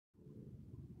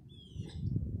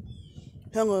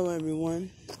Hello everyone.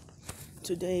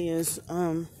 Today is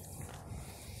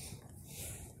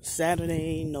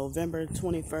Saturday, November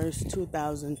 21st,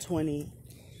 2020.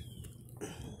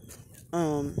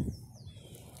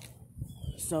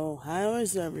 So how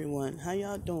is everyone? How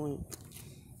y'all doing?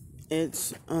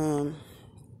 It's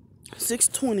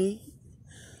 6:20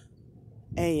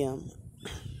 a.m.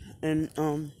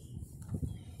 and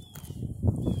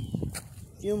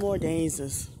few more days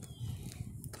is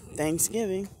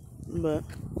Thanksgiving, but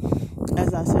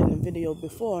as I said in the video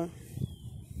before,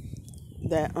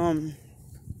 that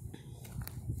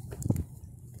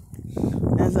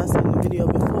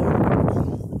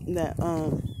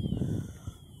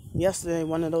yesterday,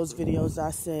 one of those videos,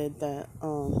 I said that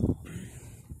I'm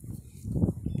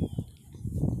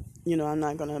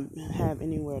not gonna have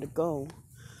anywhere to go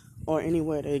or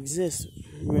anywhere to exist,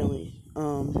 really.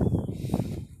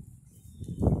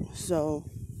 So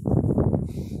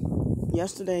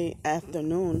yesterday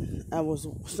afternoon, I was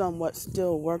somewhat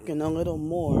still working a little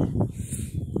more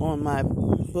on my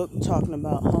book talking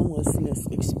about homelessness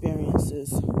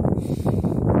experiences.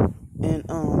 And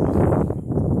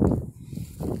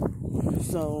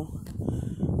so,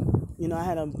 I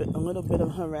had a little bit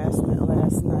of harassment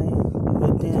last night,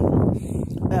 but then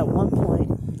at one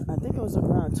point, I think it was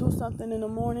around 2 something in the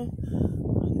morning,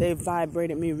 they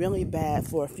vibrated me really bad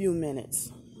for a few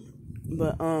minutes.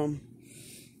 But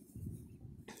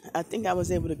I think I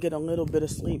was able to get a little bit of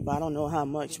sleep. I don't know how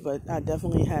much, but I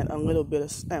definitely had at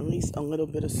least a little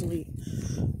bit of sleep.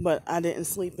 But I didn't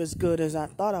sleep as good as I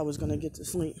thought I was going to get to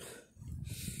sleep.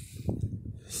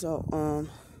 So,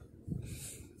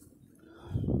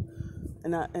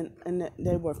 and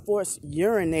they were forced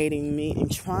urinating me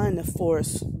and trying to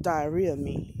force diarrhea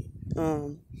me.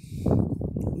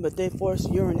 But they forced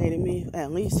urinating me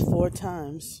at least 4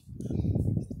 times.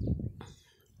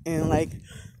 And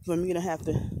for me to have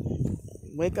to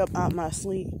wake up out my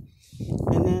sleep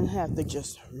and then have to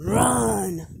just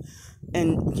run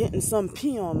and getting some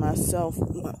pee on myself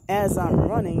as I'm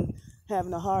running,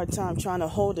 having a hard time trying to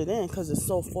hold it in because it's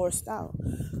so forced out.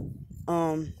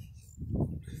 And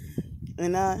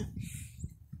I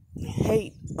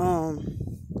hate the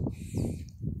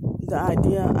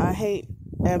idea. I hate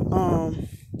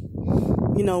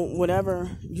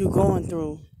whatever you're going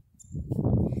through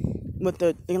with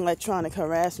the electronic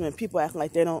harassment. People act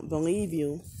like they don't believe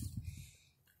you,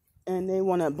 and they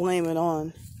want to blame it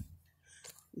on.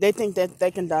 They think that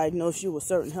they can diagnose you with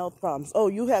certain health problems. Oh,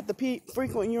 you have the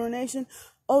frequent urination?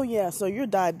 Oh, yeah, so you're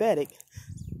diabetic.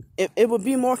 It would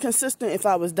be more consistent if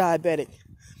I was diabetic.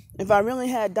 If I really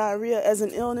had diarrhea as an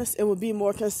illness, it would be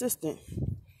more consistent.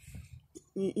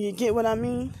 You get what I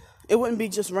mean? It wouldn't be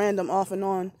just random off and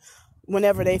on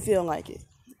whenever they feel like it.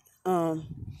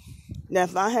 Now,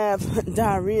 if I have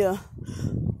diarrhea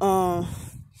 4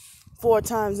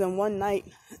 times in one night,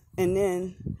 and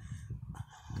then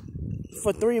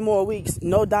for 3 more weeks,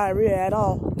 no diarrhea at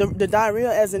all, the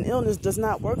diarrhea as an illness does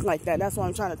not work like that. That's what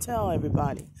I'm trying to tell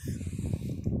everybody.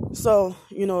 So,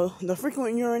 the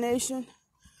frequent urination,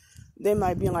 they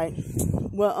might be like,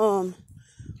 well,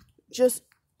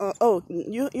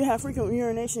 you have frequent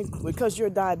urination because you're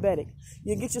diabetic.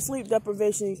 You get your sleep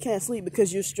deprivation, you can't sleep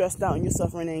because you're stressed out and you're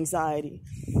suffering anxiety.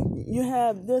 You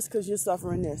have this because you're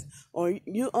suffering this. Or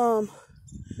you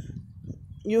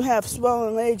have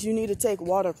swollen legs, you need to take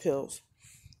water pills.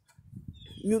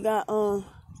 You got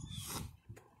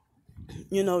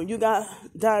you got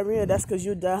diarrhea, that's because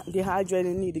you're dehydrated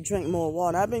and need to drink more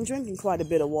water. I've been drinking quite a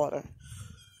bit of water.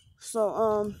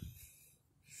 So,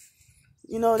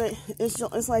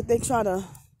 it's like they try to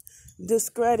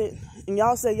discredit, and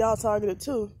y'all say y'all targeted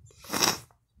too.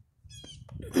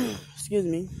 Excuse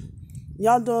me.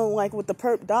 Y'all doing like what the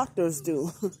perp doctors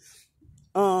do.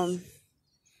 Because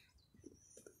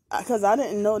I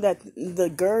didn't know that the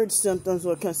GERD symptoms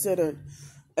were considered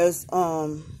as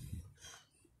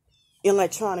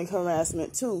electronic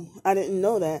harassment too. I didn't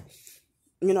know that.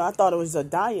 I thought it was a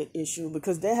diet issue,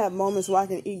 because they have moments where I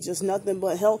can eat just nothing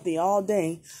but healthy all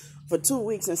day for 2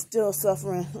 weeks and still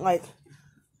suffering.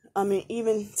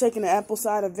 Even taking the apple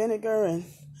cider vinegar and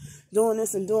doing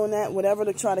this and doing that, whatever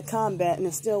to try to combat, and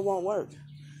it still won't work.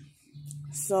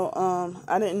 So,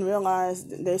 I didn't realize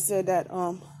they said that,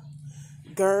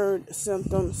 GERD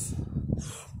symptoms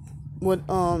would,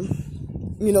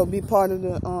 be part of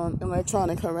the,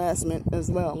 electronic harassment as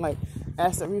well, like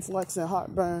acid reflux and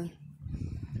heartburn.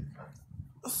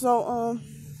 So,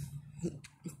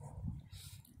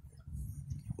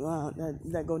 wow,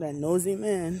 that nosy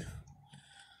man.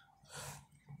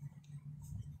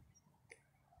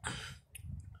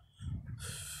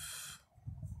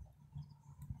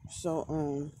 So,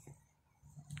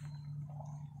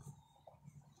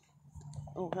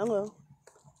 Oh, hello.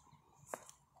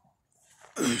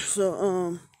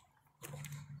 So,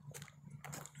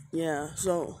 yeah,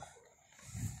 so,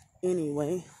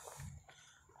 anyway.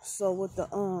 So, with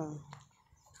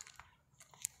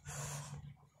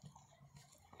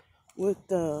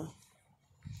the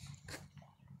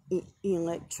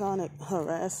electronic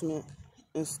harassment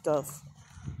and stuff,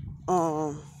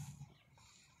 you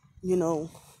know,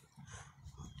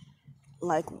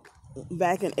 like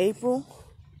back in April,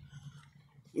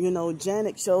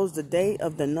 Janet chose the day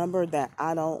of the number that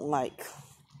I don't like.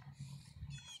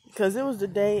 Because it was the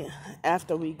day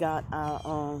after we got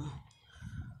our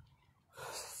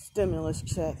stimulus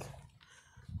check.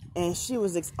 And she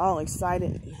was all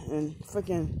excited and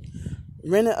freaking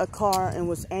rented a car and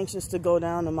was anxious to go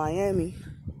down to Miami.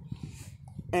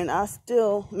 And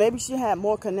maybe she had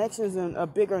more connections and a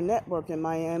bigger network in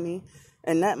Miami.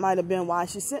 And that might have been why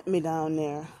she sent me down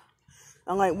there.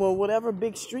 I'm like, well, whatever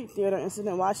big street theater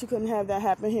incident, why she couldn't have that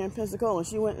happen here in Pensacola?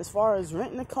 She went as far as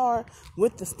renting a car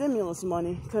with the stimulus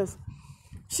money because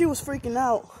she was freaking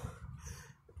out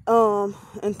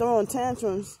and throwing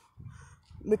tantrums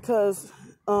because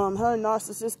her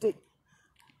narcissistic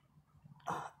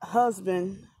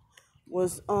husband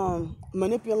was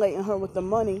manipulating her with the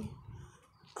money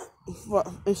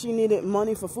and she needed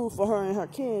money for food for her and her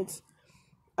kids.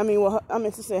 I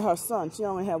meant to say her son. She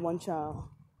only had one child.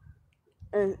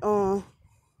 And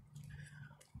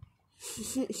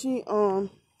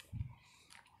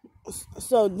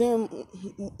so then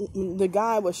the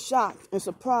guy was shocked and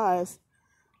surprised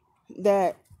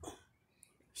that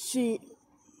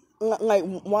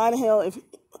why the hell if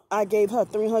I gave her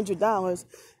 $300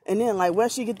 and then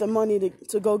where'd she get the money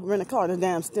to go rent a car? The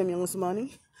damn stimulus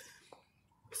money.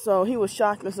 So he was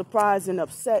shocked and surprised and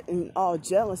upset and all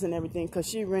jealous and everything because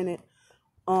she rented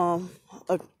a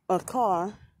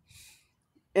car.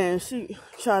 And she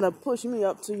tried to push me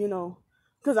up to,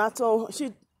 because I told her,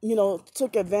 she,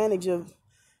 took advantage of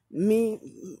me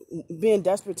being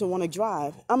desperate to want to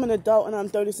drive. I'm an adult and I'm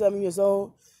 37 years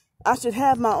old. I should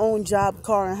have my own job,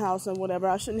 car, and house and whatever.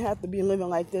 I shouldn't have to be living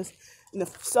like this. And the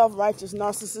self-righteous,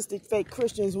 narcissistic, fake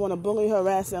Christians want to bully,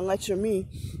 harass, and lecture me.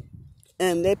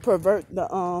 And they pervert the,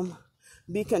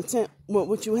 be content with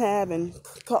what you have and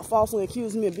falsely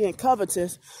accuse me of being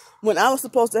covetous. When I was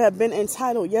supposed to have been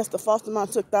entitled, yes, the foster mom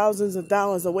took thousands of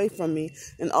dollars away from me,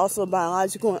 and also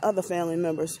biological and other family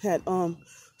members had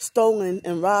stolen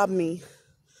and robbed me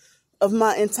of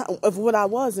what I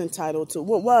was entitled to,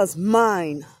 what was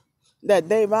mine, that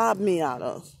they robbed me out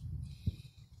of.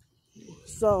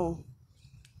 So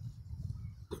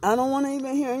I don't want to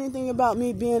even hear anything about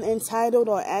me being entitled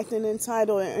or acting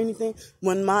entitled or anything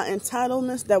when my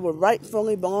entitlements that were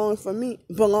rightfully belonged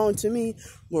to me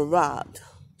were robbed.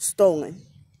 Stolen.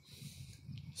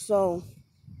 So,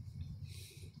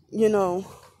 even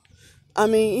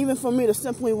for me to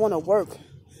simply want to work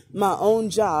my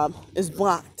own job is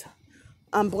blocked.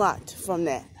 I'm blocked from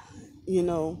that,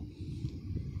 and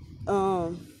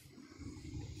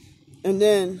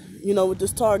then, with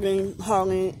this targeting,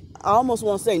 hardly, I almost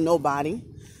want to say nobody.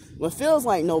 Well, it feels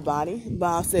like nobody, but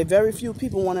I'll say very few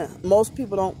people most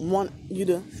people don't want you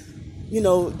to,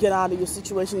 get out of your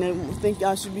situation. They think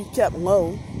y'all should be kept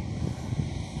low.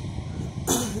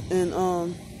 And, I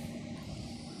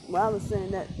was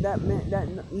saying that meant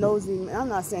that nosy, I'm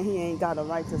not saying he ain't got a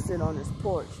right to sit on his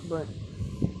porch, but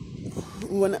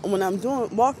when I'm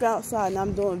walk outside and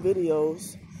I'm doing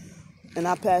videos and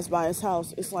I pass by his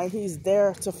house, it's like he's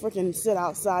there to freaking sit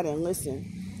outside and listen.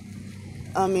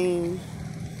 I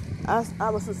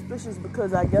was suspicious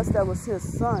because I guess that was his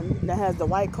son that has the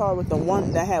white car with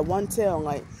that had one tail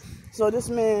light. So this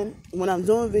man, when I'm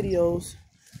doing videos,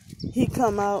 he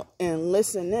come out and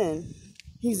listen in.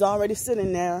 He's already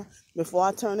sitting there before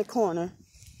I turn the corner,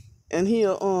 and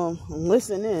he'll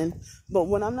listen in. But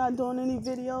when I'm not doing any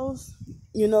videos,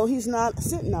 he's not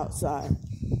sitting outside.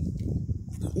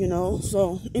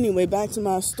 So anyway, back to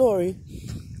my story.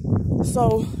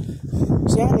 So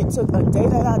Janet took a day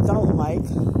that I don't like,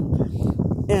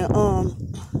 and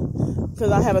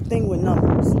because I have a thing with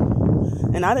numbers,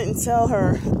 and I didn't tell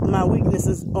her my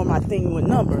weaknesses or my thing with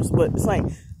numbers, but it's like,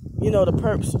 the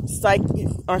perps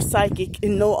psychic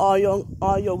and know all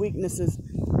your weaknesses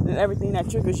and everything that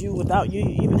triggers you without you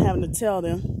even having to tell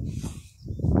them.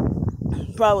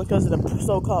 Probably because of the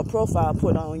so-called profile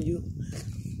put on you.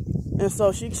 And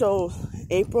so she chose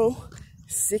April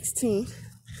 16th.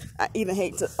 I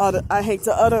hate to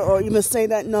utter or even say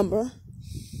that number.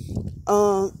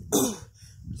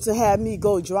 To have me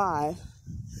go drive.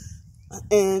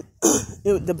 And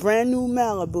the brand new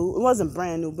Malibu, it wasn't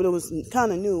brand new, but it was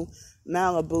kind of new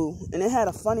Malibu, and it had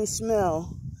a funny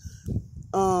smell.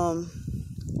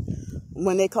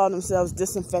 when they called themselves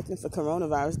disinfectant for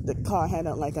coronavirus, the car had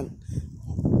I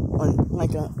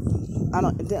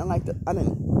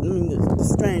mean the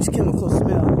strange chemical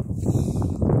smell.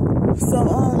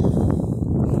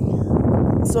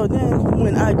 So then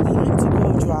when I went to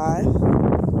go drive,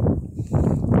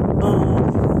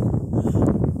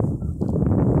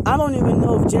 I don't even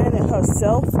know if Janet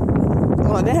herself,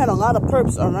 they had a lot of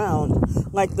perps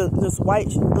around, like this white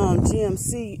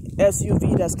GMC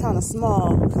SUV that's kind of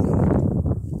small,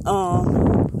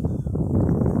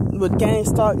 with gang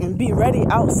stalk and be ready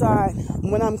outside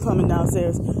when I'm coming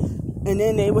downstairs. And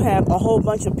then they would have a whole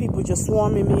bunch of people just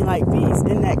swarming me like bees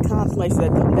in that complex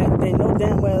that they know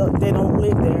damn well they don't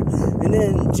live there. And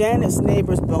then Janet's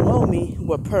neighbors below me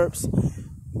were perps,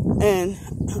 and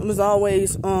it was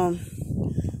always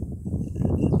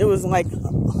it was like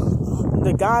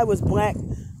the guy was black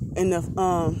and the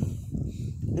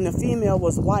female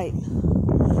was white,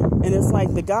 and it's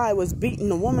like the guy was beating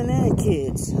the woman and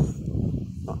kids.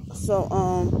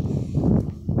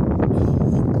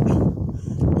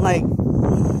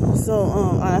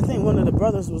 I think one of the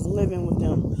brothers was living with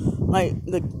them. Like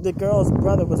the girl's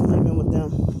brother was living with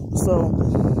them.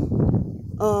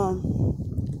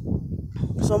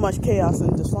 So much chaos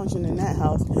and dysfunction in that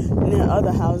house. And then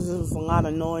other houses was a lot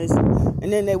of noise.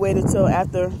 And then they waited till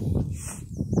after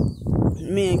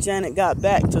me and Janet got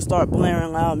back to start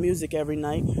blaring loud music every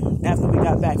night after we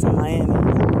got back from Miami.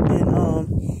 And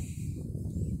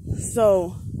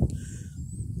so,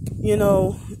 you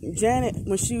know, Janet,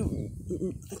 when she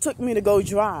took me to go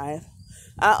drive,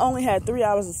 I only had 3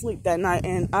 hours of sleep that night,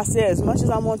 and I said as much as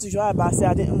I wanted to drive, but I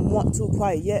said I didn't want to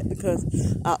quite yet because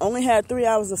I only had 3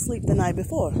 hours of sleep the night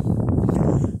before.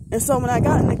 And so when I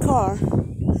got in the car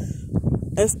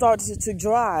and started to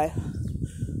drive,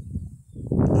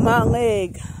 my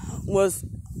leg was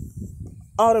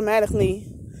automatically,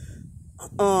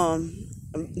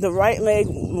 the right leg,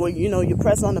 where, you know, you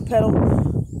press on the pedal.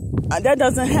 That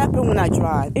doesn't happen when I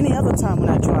drive, any other time when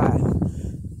I drive.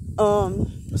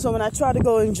 So when I tried to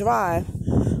go and drive,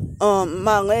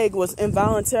 my leg was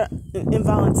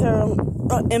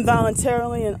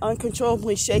involuntarily and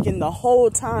uncontrollably shaking the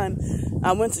whole time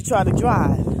I went to try to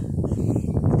drive.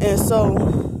 And so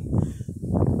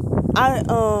I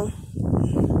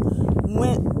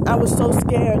was so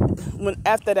scared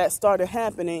after that started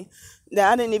happening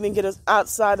that I didn't even get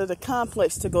outside of the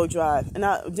complex to go drive, and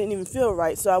I didn't even feel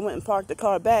right. So I went and parked the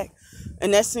car back,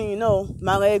 and next thing you know,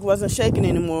 my leg wasn't shaking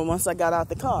anymore once I got out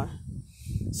the car.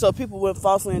 So people would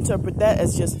falsely interpret that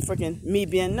as just freaking me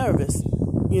being nervous,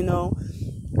 you know.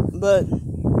 But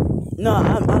no,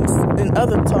 I'm and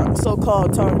other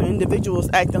so-called targeted individuals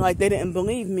acting like they didn't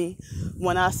believe me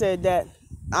when I said that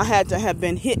I had to have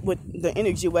been hit with the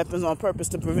energy weapons on purpose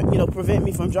to prevent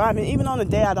me from driving, even on a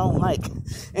day I don't like,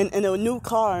 and a new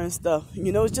car and stuff.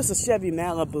 You know, it's just a Chevy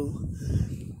Malibu.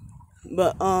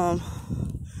 But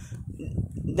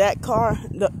that car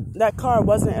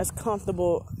wasn't as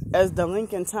comfortable as the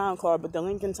Lincoln Town Car, but the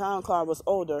Lincoln Town Car was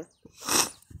older.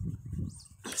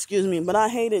 Excuse me, but I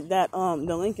hated that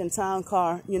the Lincoln Town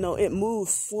Car, you know, it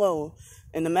moves slow,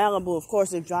 and the Malibu, of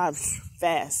course, it drives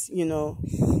fast, you know.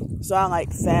 So I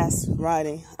like fast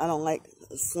riding. I don't like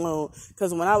slow,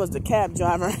 because when I was the cab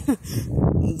driver,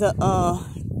 the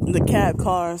cab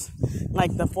cars,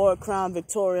 like the Ford Crown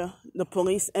Victoria, the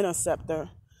Police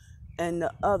Interceptor, and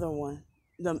the other one,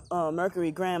 the Mercury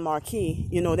Grand Marquis,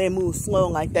 you know, they move slow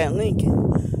like that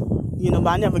Lincoln, you know. But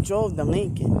I never drove the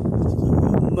Lincoln.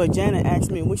 But Janet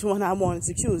asked me which one I wanted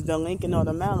to choose, the Lincoln or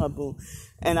the Malibu,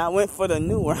 and I went for the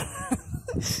newer,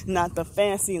 not the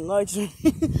fancy luxury.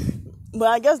 But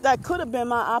I guess that could have been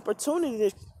my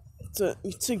opportunity to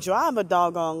drive a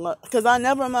doggone, because I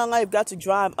never in my life got to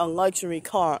drive a luxury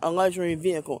car, a luxury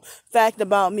vehicle. Fact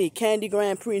about me, Candy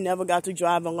Grand Prix never got to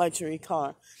drive a luxury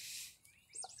car.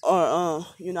 Or,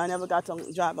 you know, I never got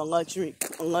to drive a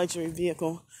luxury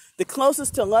vehicle. The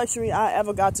closest to luxury I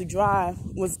ever got to drive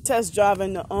was test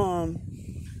driving the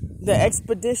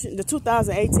Expedition, the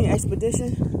 2018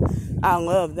 Expedition. I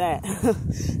love that.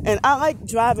 And I like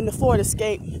driving the Ford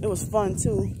Escape. It was fun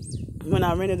too when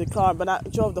I rented the car. But I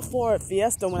drove the Ford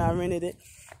Fiesta when I rented it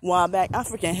a while back. I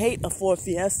freaking hate a Ford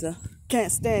Fiesta.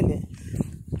 Can't stand it.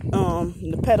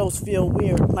 The pedals feel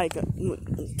weird, like a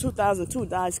 2002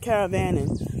 Dodge Caravan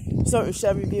and certain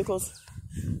Chevy vehicles.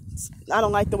 I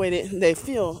don't like the way they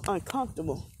feel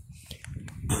uncomfortable.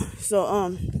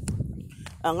 So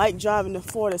I like driving the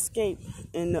Ford Escape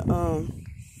and the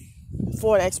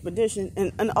Ford Expedition,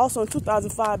 and also in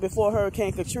 2005, before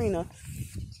Hurricane Katrina,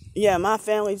 yeah, my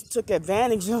family took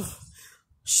advantage of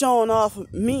showing off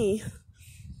me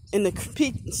in the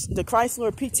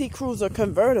Chrysler PT Cruiser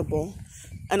convertible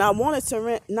and I wanted to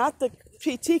rent not the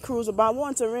PT Cruiser, but I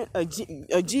wanted to rent a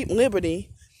Jeep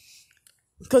Liberty,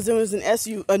 because it was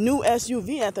a new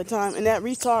SUV at the time, and that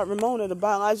retard Ramona, the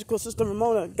biological sister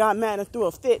Ramona, got mad and threw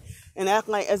a fit and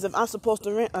acted like as if I'm supposed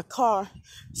to rent a car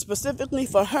specifically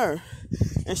for her.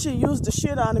 And she used the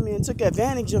shit out of me and took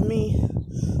advantage of me,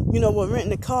 with renting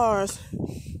the cars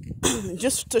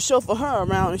just to chauffeur her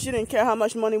around. And she didn't care how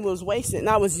much money was wasted. And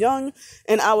I was young,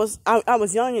 and I was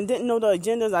young and didn't know the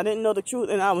agendas. I didn't know the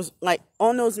truth, and I was like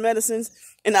on those medicines,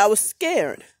 and I was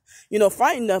scared.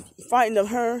 Frightened of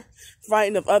her,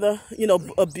 frightened of other,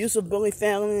 abusive bully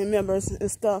family members and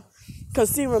stuff. Because,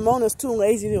 see, Ramona's too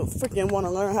lazy to freaking want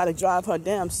to learn how to drive her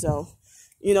damn self.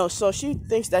 So she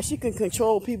thinks that she can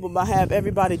control people by have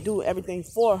everybody do everything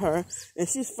for her. And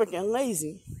she's freaking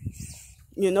lazy.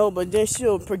 But then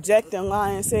she'll project and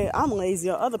lie and say, I'm lazy,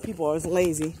 or other people are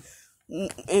lazy.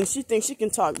 And she thinks she can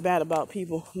talk bad about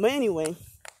people. But anyway,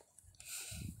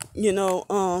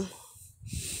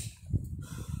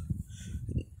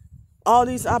 all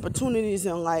these opportunities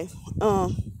in life.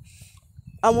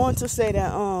 I want to say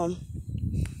that,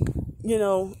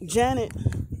 Janet,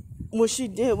 what she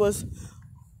did was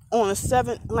on a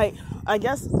 7th, I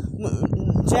guess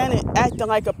Janet acted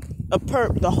like a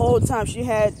perp the whole time she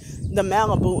had the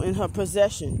Malibu in her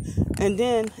possession. And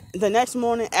then the next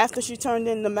morning after she turned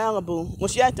in the Malibu,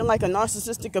 she acted like a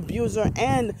narcissistic abuser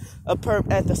and a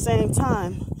perp at the same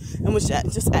time. And was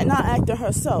just not acting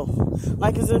herself,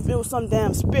 like as if it was some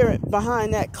damn spirit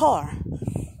behind that car.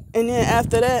 And then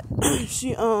after that,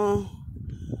 she,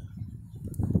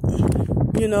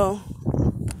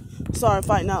 sorry,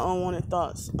 fighting out unwanted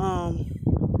thoughts.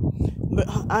 But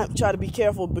I try to be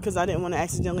careful because I didn't want to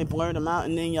accidentally blur them out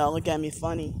and then y'all look at me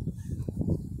funny.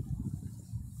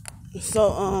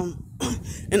 So,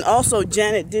 and also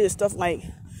Janet did stuff like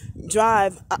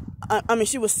drive. I mean,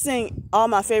 she would sing all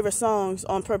my favorite songs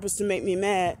on purpose to make me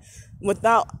mad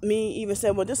without me even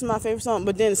saying, well, this is my favorite song.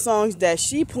 But then songs that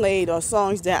she played or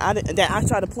songs that I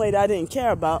tried to play that I didn't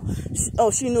care about.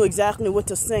 She knew exactly what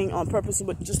to sing on purpose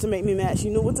just to make me mad. She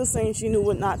knew what to sing. She knew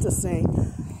what not to sing.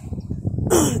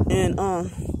 And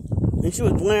she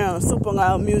was blaring super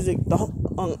loud music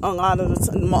a lot of the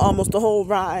time, almost the whole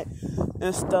ride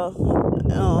and stuff.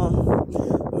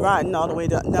 Riding all the way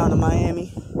down to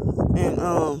Miami. And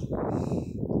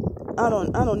I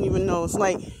don't even know. It's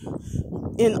like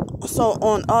so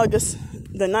on August,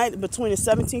 the night between the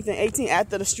 17th and 18th,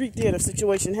 after the street theater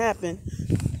situation happened,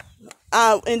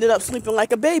 I ended up sleeping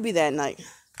like a baby that night.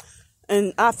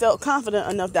 And I felt confident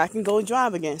enough that I can go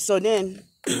drive again. So then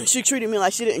she treated me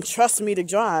like she didn't trust me to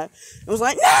drive. It was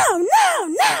like,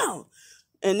 no.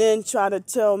 And then tried to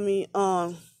tell me,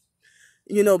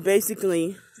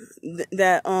 basically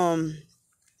that,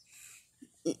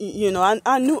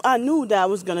 I knew that I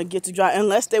was going to get to drive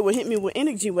unless they would hit me with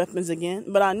energy weapons again.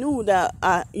 But I knew that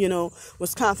I,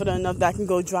 was confident enough that I can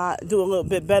go drive, do a little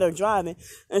bit better driving.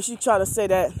 And she tried to say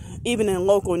that even in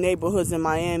local neighborhoods in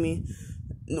Miami,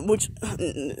 which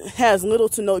has little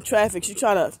to no traffic, she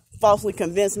tried to falsely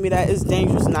convince me that it's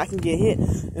dangerous and I can get hit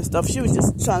and stuff. She was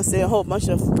just trying to say a whole bunch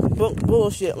of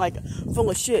bullshit, like full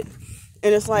of shit.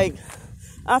 And it's like,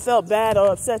 I felt bad or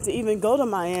upset to even go to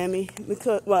Miami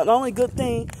because, the only good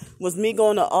thing was me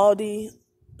going to Aldi,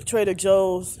 Trader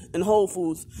Joe's, and Whole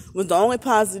Foods was the only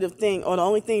positive thing or the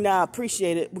only thing that I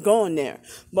appreciated going there.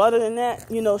 But other than that,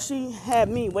 she had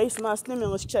me waste my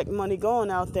stimulus check money going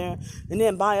out there and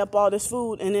then buy up all this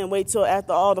food and then wait till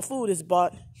after all the food is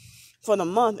bought for the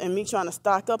month and me trying to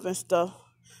stock up and stuff.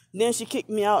 Then she kicked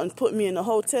me out and put me in a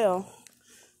hotel,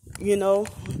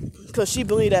 because she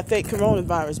believed that fake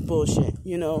coronavirus bullshit,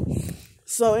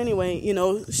 So anyway,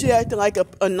 she acted like a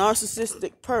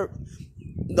narcissistic perp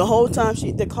the whole time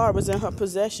the car was in her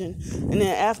possession. And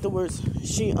then afterwards,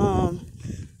 she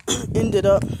ended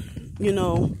up,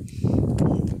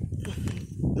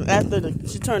 after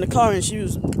she turned the car and she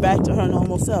was back to her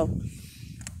normal self.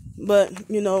 But,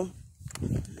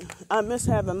 I miss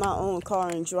having my own car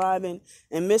and driving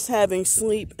and miss having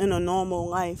sleep in a normal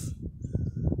life.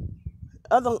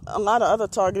 A lot of other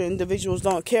targeted individuals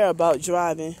don't care about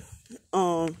driving.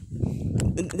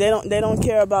 They don't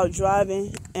care about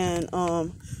driving, and I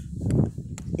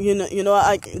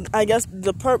guess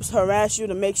the perps harass you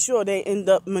to make sure they end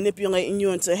up manipulating you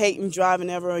into hating driving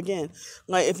ever again.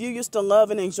 Like if you used to love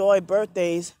and enjoy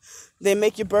birthdays, they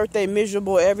make your birthday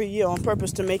miserable every year on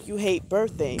purpose to make you hate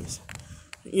birthdays.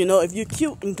 If you're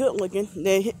cute and good looking,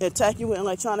 they attack you with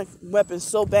electronic weapons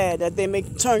so bad that they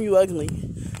turn you ugly.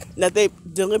 That they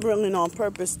deliberately and on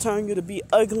purpose turn you to be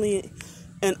ugly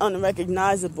and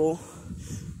unrecognizable.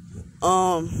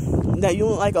 That you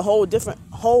look like a whole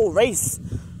race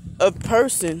of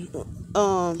person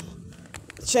um,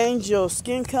 change your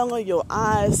skin color, your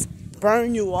eyes,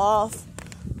 burn you off,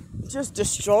 just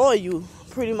destroy you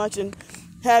pretty much, and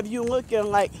have you looking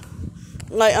like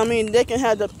I mean, they can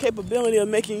have the capability of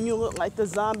making you look like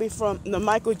the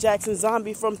Michael Jackson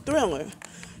zombie from Thriller.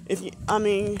 I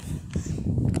mean,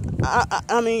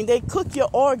 they cook your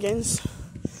organs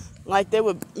like they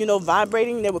were,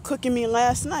 vibrating. They were cooking me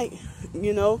last night. I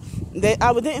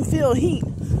didn't feel heat,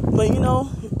 but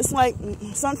it's like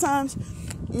sometimes,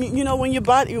 when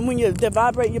they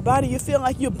vibrate your body, you feel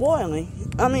like you're boiling.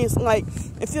 I mean,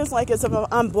 it feels like as if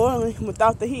I'm boiling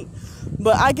without the heat.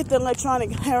 But I get the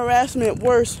electronic harassment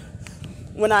worse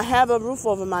when I have a roof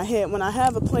over my head, when I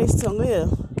have a place to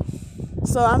live.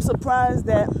 So I'm surprised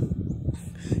that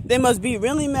they must be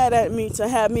really mad at me to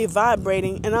have me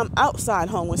vibrating and I'm outside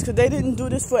homeless, because they didn't do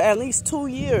this for at least 2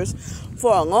 years,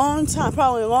 for a long time,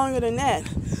 probably longer than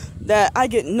that I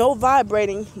get no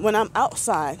vibrating when I'm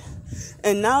outside.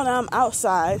 And now that I'm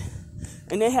outside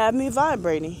and they have me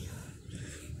vibrating,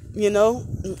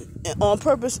 on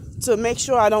purpose to make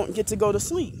sure I don't get to go to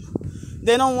sleep.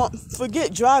 They don't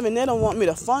forget driving, they don't want me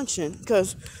to function,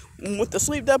 because with the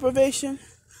sleep deprivation,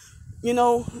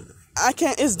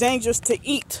 it's dangerous to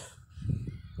eat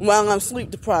while I'm sleep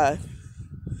deprived,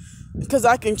 because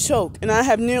I can choke, and I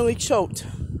have nearly choked.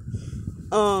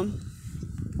 And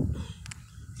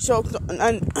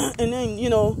then,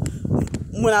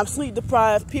 when I'm sleep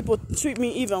deprived, people treat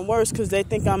me even worse, because they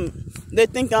think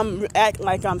act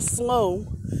like I'm slow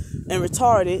and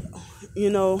retarded,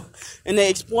 and they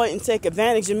exploit and take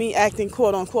advantage of me acting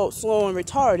quote unquote slow and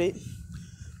retarded,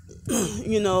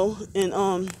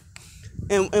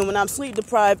 and when I'm sleep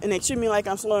deprived and they treat me like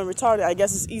I'm slow and retarded, I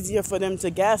guess it's easier for them to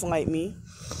gaslight me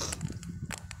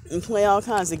and play all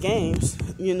kinds of games.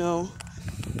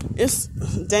 It's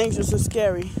dangerous and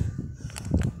scary,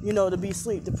 to be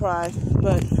sleep deprived,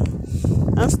 but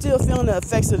I'm still feeling the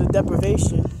effects of the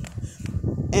deprivation.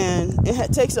 And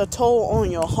it takes a toll on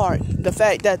your heart. The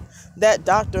fact that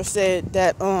doctor said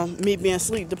that me being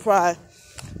sleep deprived,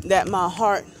 that my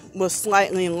heart was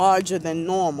slightly larger than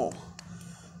normal.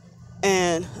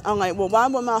 And I'm like, well, why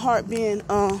would my heart being,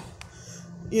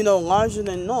 larger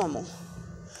than normal?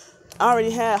 I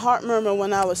already had heart murmur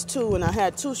when I was 2, and I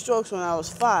had 2 strokes when I was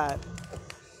 5.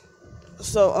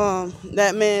 So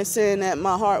that man saying that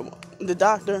the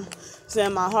doctor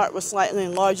saying my heart was slightly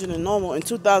larger than normal in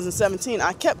 2017,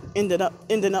 I kept ending up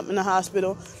in the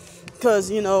hospital, because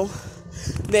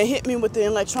they hit me with the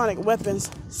electronic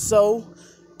weapons so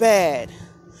bad,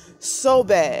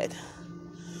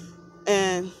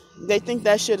 and they think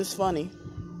that shit is funny.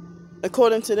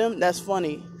 According to them, that's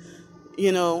funny,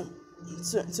 to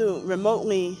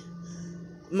remotely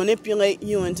manipulate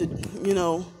you into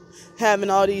having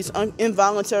all these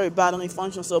involuntary bodily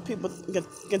functions, so people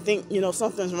can think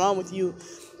something's wrong with you,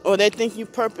 or they think you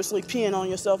purposely peeing on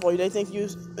yourself, or they think you're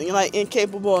like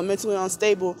incapable or mentally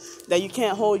unstable, that you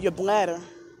can't hold your bladder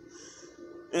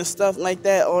and stuff like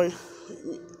that, or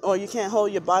you can't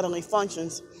hold your bodily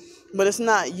functions. But it's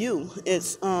not you,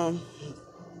 it's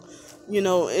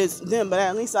it's them. But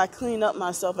at least I clean up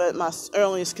myself at my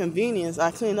earliest convenience. I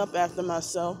clean up after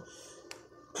myself.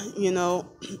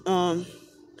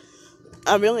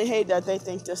 I really hate that they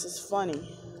think this is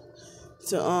funny,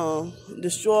 to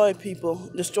destroy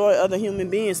other human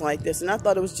beings like this. And I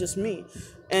thought it was just me.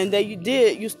 And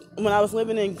when I was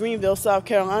living in Greenville, South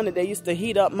Carolina, they used to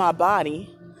heat up my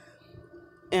body.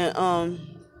 And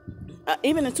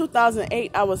even in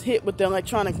 2008, I was hit with the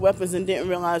electronic weapons and didn't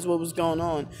realize what was going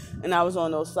on. And I was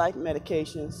on those psych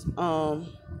medications.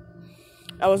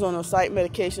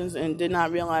 And did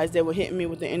not realize they were hitting me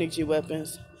with the energy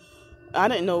weapons. I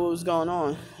didn't know what was going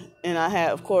on. And I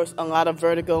had, of course, a lot of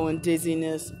vertigo and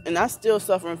dizziness. And I still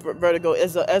suffering from vertigo.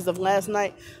 As of last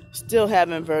night, still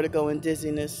having vertigo and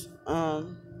dizziness.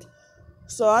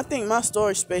 So I think my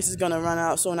storage space is going to run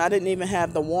out soon. I didn't even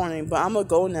have the warning, but I'm going to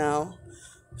go now.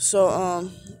 So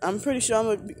I'm pretty sure I'm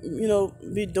going to,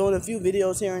 be doing a few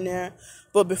videos here and there.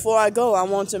 But before I go, I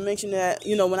want to mention that,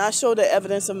 when I show the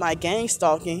evidence of my gang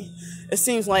stalking, it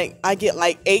seems like I get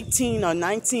like 18 or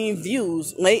 19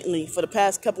 views lately for the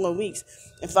past couple of weeks.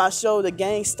 If I show the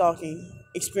gang stalking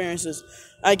experiences,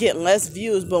 I get less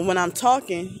views. But when I'm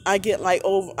talking, I get like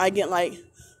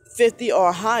 50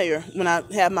 or higher when I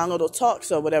have my little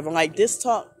talks or whatever. Like this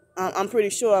talk, I'm pretty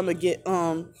sure I'm going to get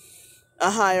a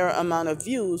higher amount of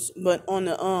views. But on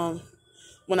the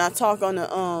when I talk on the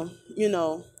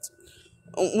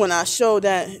when I show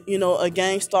that, a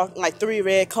gang stalk, like 3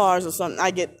 red cars or something,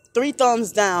 I get 3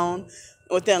 thumbs down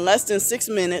within less than 6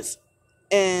 minutes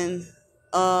and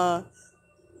 5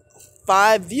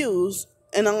 views.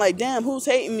 And I'm like, damn, who's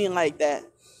hating me like that?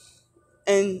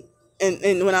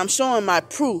 and when I'm showing my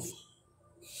proof,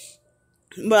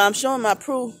 I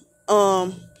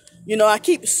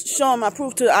keep showing my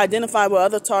proof to identify with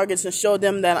other targets and show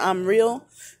them that I'm real.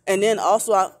 And then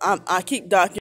also I keep documenting